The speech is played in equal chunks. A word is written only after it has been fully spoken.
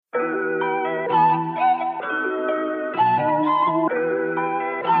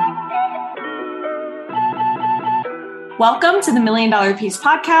Welcome to the $1 Million Peace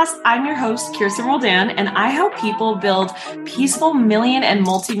Podcast. I'm your host, Kirsten Roldan, and I help people build peaceful million and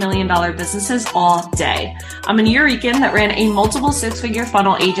multi-million dollar businesses all day. I'm a New Yorker that ran a multiple six-figure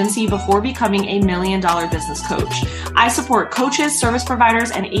funnel agency before becoming a $1 million business coach. I support coaches, service providers,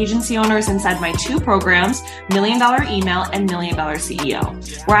 and agency owners inside my two programs, $1 Million Email and $1 Million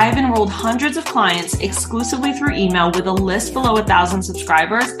CEO, where I've enrolled hundreds of clients exclusively through email with a list below 1,000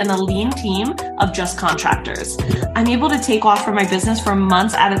 subscribers and a lean team of just contractors. I'm able to take off from my business for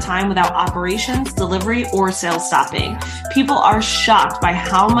months at a time without operations, delivery, or sales stopping. People are shocked by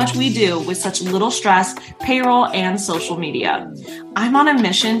how much we do with such little stress, payroll, and social media. I'm on a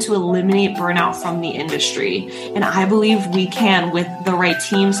mission to eliminate burnout from the industry, and I believe we can with the right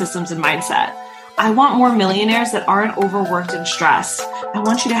team, systems, and mindset. I want more millionaires that aren't overworked and stressed. I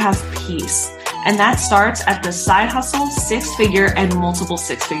want you to have peace. And that starts at the side hustle, six-figure, and multiple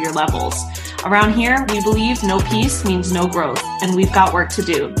six-figure levels. Around here, we believe no peace means no growth, and we've got work to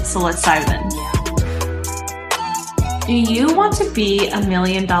do. So let's dive in. Do you want to be a $1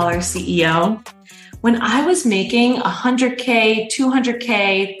 million CEO? When I was making $100K,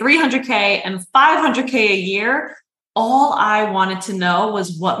 $200K, $300K, and $500K a year, all I wanted to know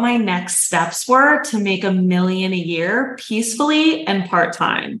was what my next steps were to make $1 million a year peacefully and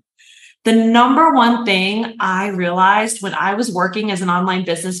part-time. The number one thing I realized when I was working as an online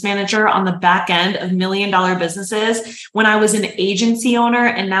business manager on the back end of $1 million businesses, when I was an agency owner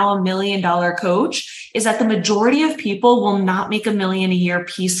and now $1 million coach, is that the majority of people will not make $1 million a year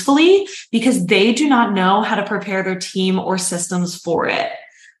peacefully because they do not know how to prepare their team or systems for it.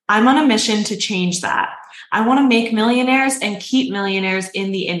 I'm on a mission to change that. I want to make millionaires and keep millionaires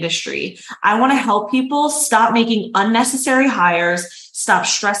in the industry. I want to help people stop making unnecessary hires, stop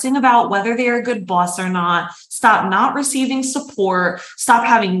stressing about whether they're a good boss or not, stop not receiving support, stop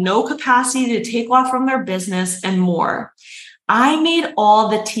having no capacity to take off from their business, and more. I made all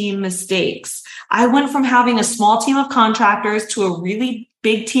the team mistakes. I went from having a small team of contractors to a really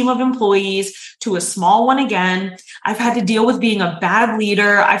big team of employees to a small one again. I've had to deal with being a bad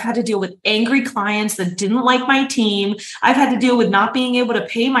leader. I've had to deal with angry clients that didn't like my team. I've had to deal with not being able to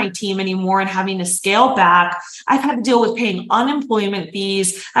pay my team anymore and having to scale back. I've had to deal with paying unemployment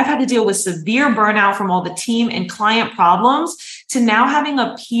fees. I've had to deal with severe burnout from all the team and client problems to now having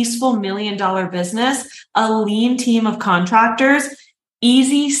a peaceful $1 million business, a lean team of contractors,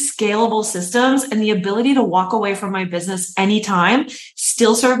 easy, scalable systems, and the ability to walk away from my business anytime,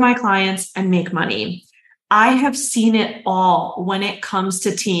 still serve my clients, and make money. I have seen it all when it comes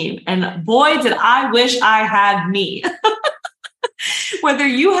to team. And boy, did I wish I had me. Whether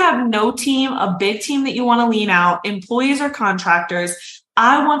you have no team, a big team that you want to lean out, employees or contractors,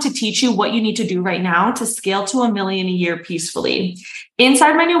 I want to teach you what you need to do right now to scale to $1 million a year peacefully.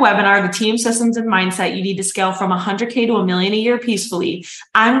 Inside my new webinar, the team, systems, and mindset, you need to scale from $100K to $1 million a year peacefully.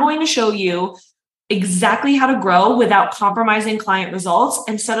 I'm going to show you exactly how to grow without compromising client results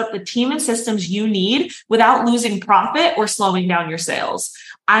and set up the team and systems you need without losing profit or slowing down your sales.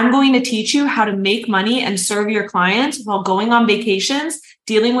 I'm going to teach you how to make money and serve your clients while going on vacations,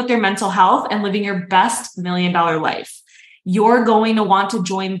 dealing with their mental health, and living your best $1 million life. You're going to want to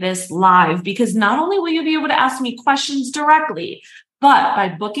join this live because not only will you be able to ask me questions directly, but by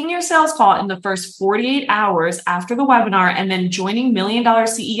booking your sales call in the first 48 hours after the webinar and then joining $1 Million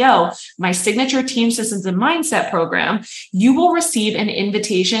CEO, my signature team systems and mindset program, you will receive an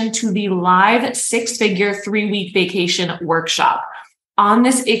invitation to the live six-figure 3-week vacation workshop. On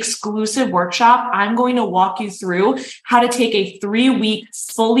this exclusive workshop, I'm going to walk you through how to take a 3-week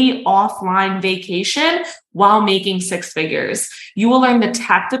fully offline vacation while making six figures. You will learn the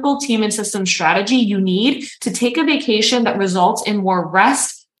tactical team and system strategy you need to take a vacation that results in more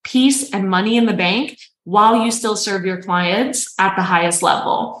rest, peace, and money in the bank while you still serve your clients at the highest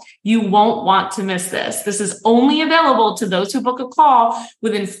level. You won't want to miss this. This is only available to those who book a call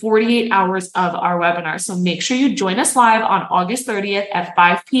within 48 hours of our webinar. So make sure you join us live on August 30th at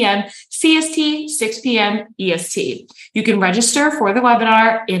 5 p.m. CST, 6 p.m. EST. You can register for the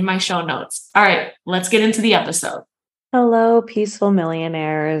webinar in my show notes. All right, let's get into the episode. Hello, peaceful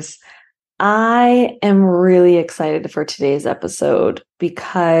millionaires. I am really excited for today's episode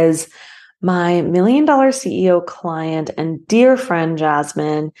because my $1 Million CEO client and dear friend,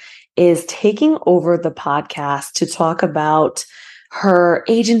 Jasmine, is taking over the podcast to talk about her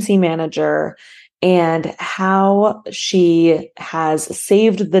agency manager and how she has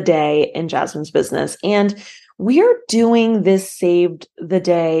saved the day in Jasmine's business. And we're doing this Saved the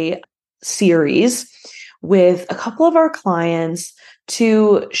Day series with a couple of our clients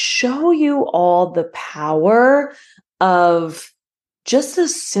to show you all the power of just a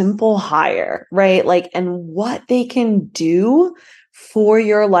simple hire, right? Like, and what they can do for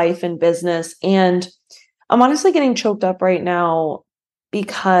your life and business. And I'm honestly getting choked up right now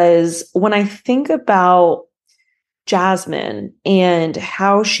because when I think about Jasmine and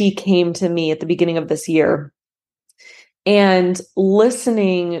how she came to me at the beginning of this year and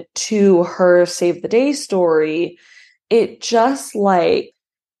listening to her save the day story, it just like,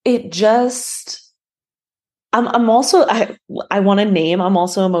 it just, I'm also, I want to name, I'm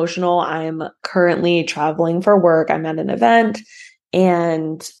also emotional. I'm currently traveling for work. I'm at an event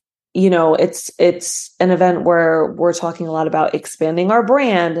and, it's an event where we're talking a lot about expanding our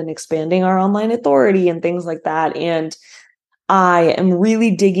brand and expanding our online authority and things like that. And I am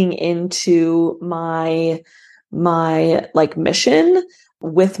really digging into my like mission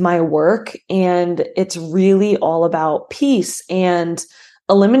with my work. And it's really all about peace and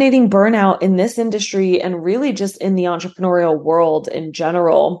eliminating burnout in this industry and really just in the entrepreneurial world in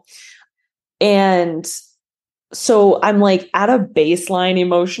general. And so I'm like at a baseline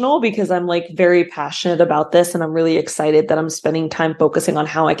emotional because I'm like very passionate about this and I'm really excited that I'm spending time focusing on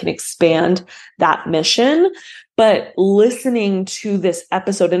how I can expand that mission. But listening to this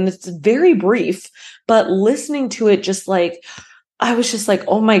episode, and it's very brief, but listening to it just like, I was just like,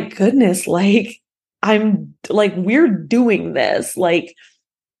 oh my goodness, like I'm like, we're doing this. Like,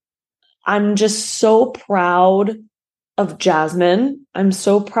 I'm just so proud of Jasmine. I'm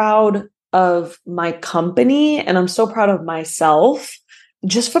so proud of my company and I'm so proud of myself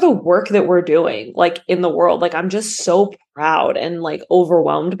just for the work that we're doing like in the world. Like I'm just so proud and like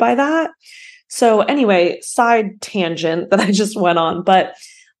overwhelmed by that. So anyway, side tangent that I just went on, but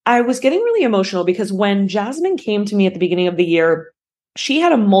I was getting really emotional because when Jasmine came to me at the beginning of the year, she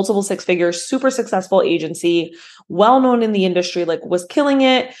had a multiple six-figure, super successful agency, well known in the industry, like was killing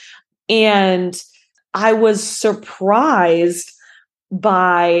it. And I was surprised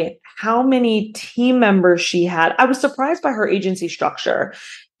by how many team members she had. I was surprised by her agency structure.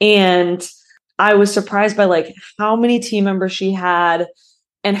 And I was surprised by like how many team members she had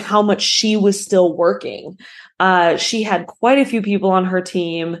and how much she was still working. She had quite a few people on her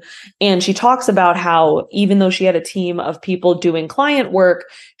team. And she talks about how even though she had a team of people doing client work,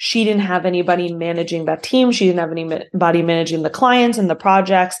 she didn't have anybody managing that team. She didn't have anybody managing the clients and the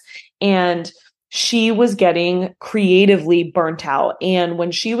projects. And she was getting creatively burnt out. And when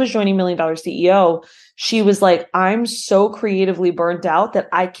she was joining Million Dollar CEO, she was like, I'm so creatively burnt out that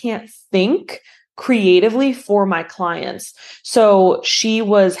I can't think creatively for my clients. So she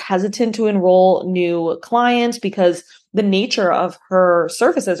was hesitant to enroll new clients because the nature of her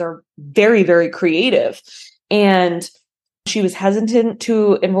services are very, very creative. And she was hesitant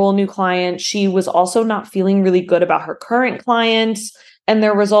to enroll new clients. She was also not feeling really good about her current clients and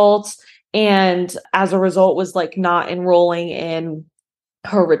their results. And as a result was like not enrolling in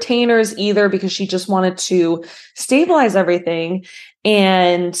her retainers either because she just wanted to stabilize everything.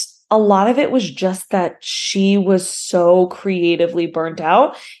 And a lot of it was just that she was so creatively burnt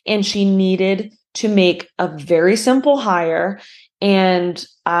out and she needed to make a very simple hire. And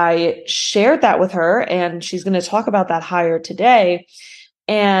I shared that with her and she's going to talk about that hire today.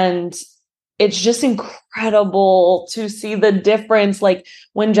 And it's just incredible to see the difference. Like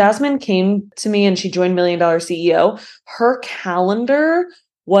when Jasmine came to me and she joined Million Dollar CEO, her calendar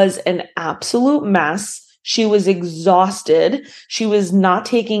was an absolute mess. She was exhausted. She was not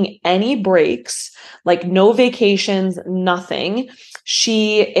taking any breaks, like no vacations, nothing.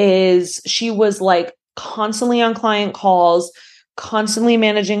 She was like constantly on client calls, constantly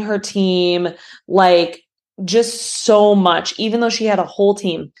managing her team, like just so much, even though she had a whole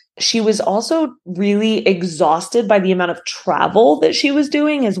team. She was also really exhausted by the amount of travel that she was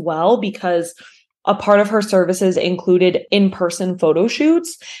doing as well, because a part of her services included in-person photo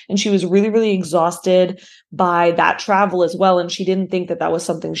shoots. And she was really, really exhausted by that travel as well. And she didn't think that that was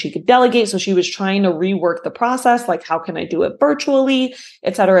something she could delegate. So she was trying to rework the process. Like, how can I do it virtually,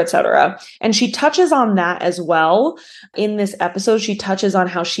 et cetera, et cetera. And she touches on that as well. In this episode, she touches on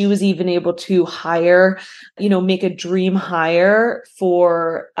how she was even able to hire, make a dream hire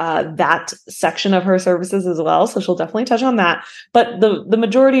for that section of her services as well. So she'll definitely touch on that. But the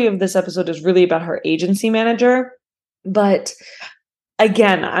majority of this episode is really about her agency manager. But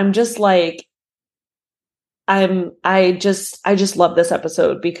again, I'm just like, I just love this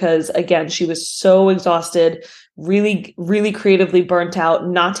episode because again, she was so exhausted, really, really creatively burnt out,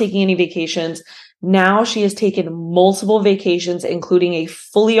 not taking any vacations. Now she has taken multiple vacations, including a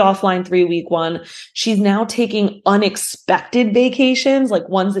fully offline 3-week one. She's now taking unexpected vacations, like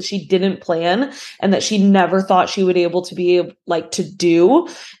ones that she didn't plan and that she never thought she would able to be able, like to do.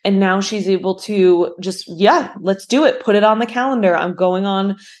 And now she's able to just, yeah, let's do it. Put it on the calendar. I'm going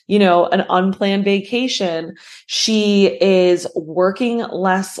on, an unplanned vacation. She is working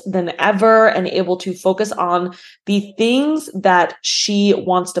less than ever and able to focus on the things that she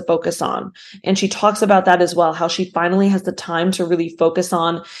wants to focus on. And she talks about that as well, how she finally has the time to really focus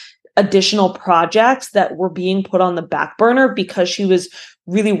on additional projects that were being put on the back burner because she was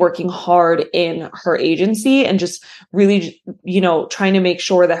really working hard in her agency and just really, trying to make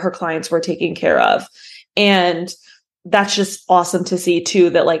sure that her clients were taken care of. And that's just awesome to see too,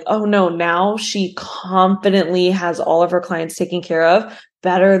 that like, oh no, now she confidently has all of her clients taken care of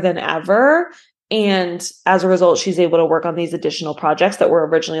better than ever. And as a result, she's able to work on these additional projects that were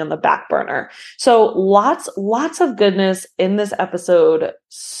originally on the back burner. So lots of goodness in this episode,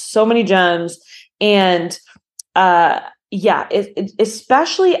 so many gems. And especially,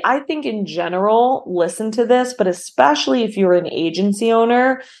 I think in general, listen to this, but especially if you're an agency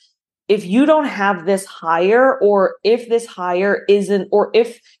owner, if you don't have this hire, or if this hire isn't, or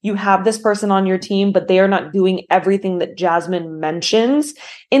if you have this person on your team, but they are not doing everything that Jasmine mentions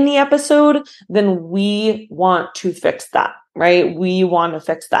in the episode, then we want to fix that, right? We want to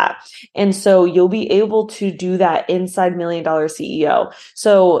fix that. And so you'll be able to do that inside $1 Million CEO.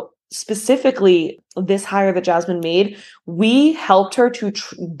 So specifically, this hire that Jasmine made, we helped her to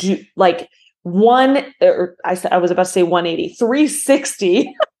do like I was about to say 180,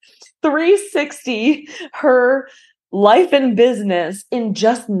 360 her life and business in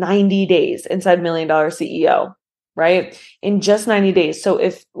just 90 days inside $1 Million CEO, right? In just 90 days. So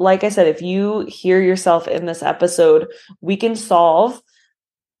if, like I said, if you hear yourself in this episode, we can solve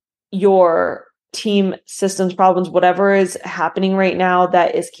your team systems problems, whatever is happening right now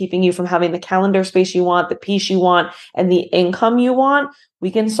that is keeping you from having the calendar space you want, the peace you want, and the income you want.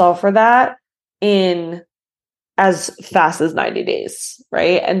 We can solve for that in as fast as 90 days,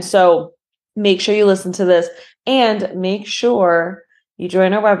 right? And so make sure you listen to this and make sure you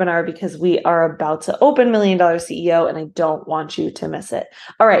join our webinar because we are about to open $1 Million CEO and I don't want you to miss it.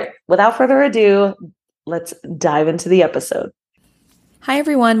 All right, without further ado, let's dive into the episode. Hi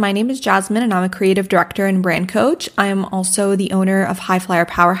everyone, my name is Jasmine and I'm a creative director and brand coach. I am also the owner of High Flyer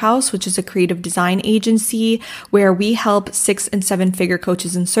Powerhouse, which is a creative design agency where we help 6- and 7-figure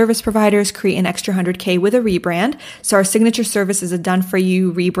coaches and service providers create an extra 100K with a rebrand. So our signature service is a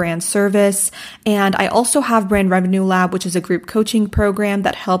done-for-you rebrand service. And I also have Brand Revenue Lab, which is a group coaching program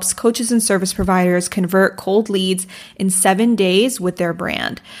that helps coaches and service providers convert cold leads in 7 days with their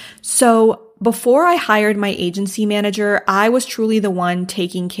brand. So before I hired my agency manager, I was truly the one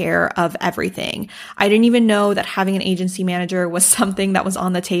taking care of everything. I didn't even know that having an agency manager was something that was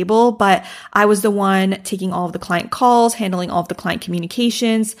on the table, but I was the one taking all of the client calls, handling all of the client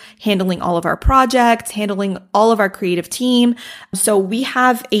communications, handling all of our projects, handling all of our creative team. So we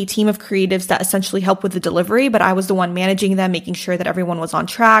have a team of creatives that essentially help with the delivery, but I was the one managing them, making sure that everyone was on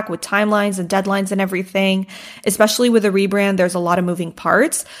track with timelines and deadlines and everything. Especially with a rebrand, there's a lot of moving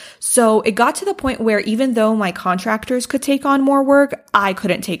parts. So it got to the point where even though my contractors could take on more work, I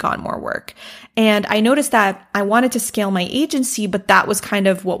couldn't take on more work. And I noticed that I wanted to scale my agency, but that was kind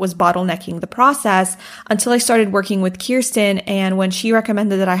of what was bottlenecking the process until I started working with Kirsten. And when she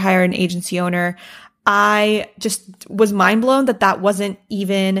recommended that I hire an agency owner, I just was mind blown that that wasn't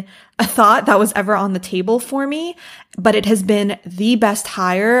even a thought that was ever on the table for me, but it has been the best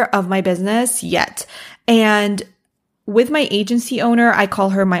hire of my business yet. And with my agency owner, I call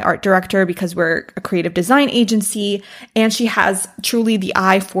her my art director because we're a creative design agency, and she has truly the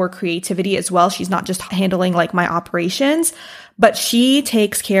eye for creativity as well. She's not just handling like my operations, but she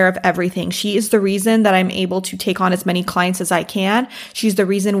takes care of everything. She is the reason that I'm able to take on as many clients as I can. She's the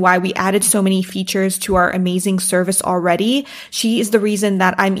reason why we added so many features to our amazing service already. She is the reason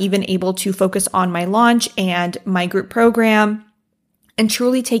that I'm even able to focus on my launch and my group program and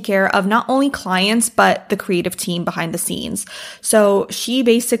truly take care of not only clients, but the creative team behind the scenes. So she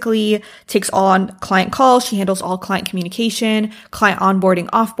basically takes on client calls. She handles all client communication, client onboarding,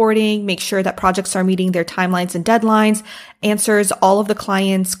 offboarding, makes sure that projects are meeting their timelines and deadlines, answers all of the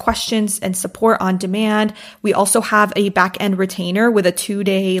clients' questions and support on demand. We also have a back-end retainer with a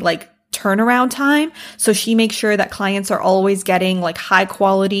 2-day turnaround time. So she makes sure that clients are always getting like high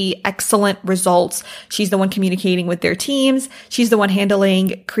quality, excellent results. She's the one communicating with their teams. She's the one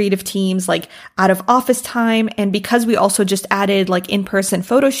handling creative teams like out of office time. And because we also just added like in-person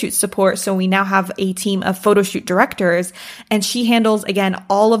photo shoot support, so we now have a team of photo shoot directors, and she handles, again,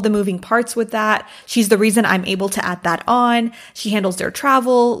 all of the moving parts with that. She's the reason I'm able to add that on. She handles their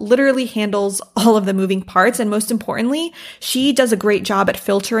travel, literally handles all of the moving parts. And most importantly, she does a great job at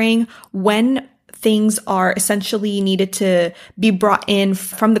filtering when things are essentially needed to be brought in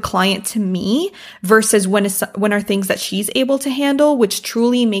from the client to me versus when are things that she's able to handle, which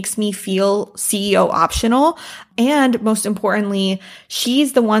truly makes me feel CEO optional. And most importantly,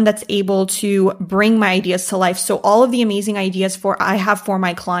 she's the one that's able to bring my ideas to life. So all of the amazing ideas I have for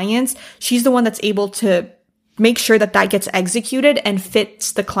my clients, she's the one that's able to make sure that that gets executed and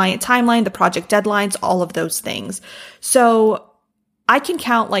fits the client timeline, the project deadlines, all of those things. So I can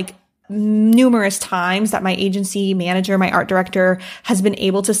count like numerous times that my agency manager, my art director, has been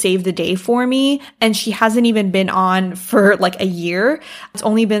able to save the day for me. And she hasn't even been on for like a year. It's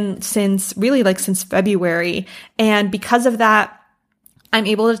only been since February. And because of that, I'm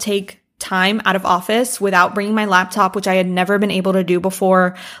able to take time out of office without bringing my laptop, which I had never been able to do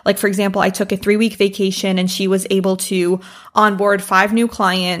before. Like, for example, I took a 3-week vacation and she was able to onboard 5 new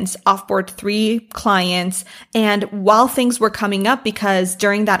clients, offboard 3 clients. And while things were coming up, because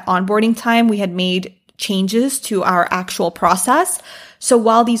during that onboarding time, we had made changes to our actual process. So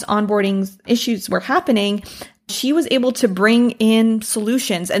while these onboarding issues were happening, she was able to bring in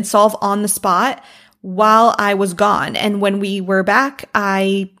solutions and solve on the spot while I was gone. And when we were back,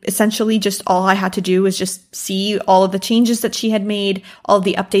 I essentially just all I had to do was just see all of the changes that she had made, all of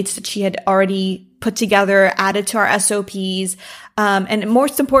the updates that she had already put together, added to our SOPs, and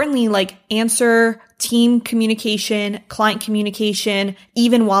most importantly, like answer team communication, client communication,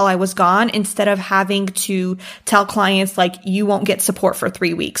 even while I was gone, instead of having to tell clients like, you won't get support for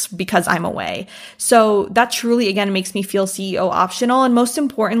 3 weeks because I'm away. So that truly, again, makes me feel CEO optional. And most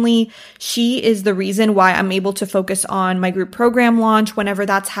importantly, she is the reason why I'm able to focus on my group program launch whenever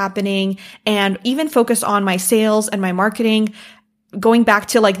that's happening, and even focus on my sales and my marketing. Going back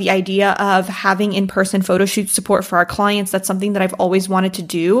to like the idea of having in-person photo shoot support for our clients, that's something that I've always wanted to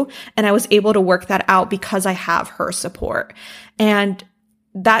do. And I was able to work that out because I have her support. And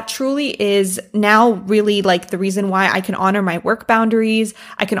that truly is now really like the reason why I can honor my work boundaries.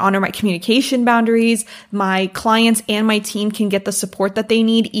 I can honor my communication boundaries. My clients and my team can get the support that they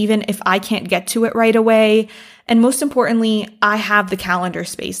need, even if I can't get to it right away. And most importantly, I have the calendar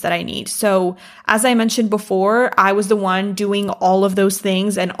space that I need. So as I mentioned before, I was the one doing all of those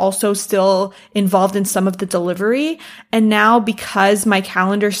things and also still involved in some of the delivery. And now because my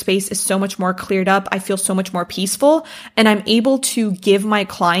calendar space is so much more cleared up, I feel so much more peaceful, and I'm able to give my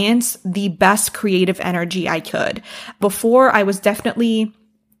clients the best creative energy I could. Before, I was definitely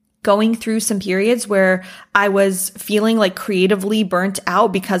going through some periods where I was feeling like creatively burnt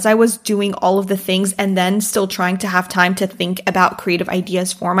out because I was doing all of the things and then still trying to have time to think about creative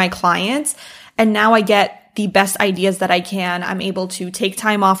ideas for my clients. And now I get the best ideas that I can. I'm able to take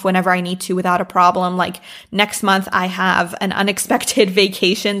time off whenever I need to without a problem. Like next month, I have an unexpected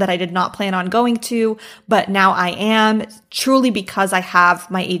vacation that I did not plan on going to, but now I am, truly because I have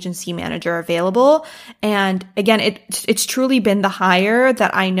my agency manager available. And again, it's truly been the hire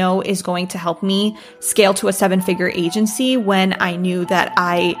that I know is going to help me scale to a 7-figure agency when I knew that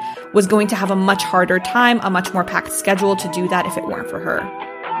I was going to have a much harder time, a much more packed schedule to do that if it weren't for her.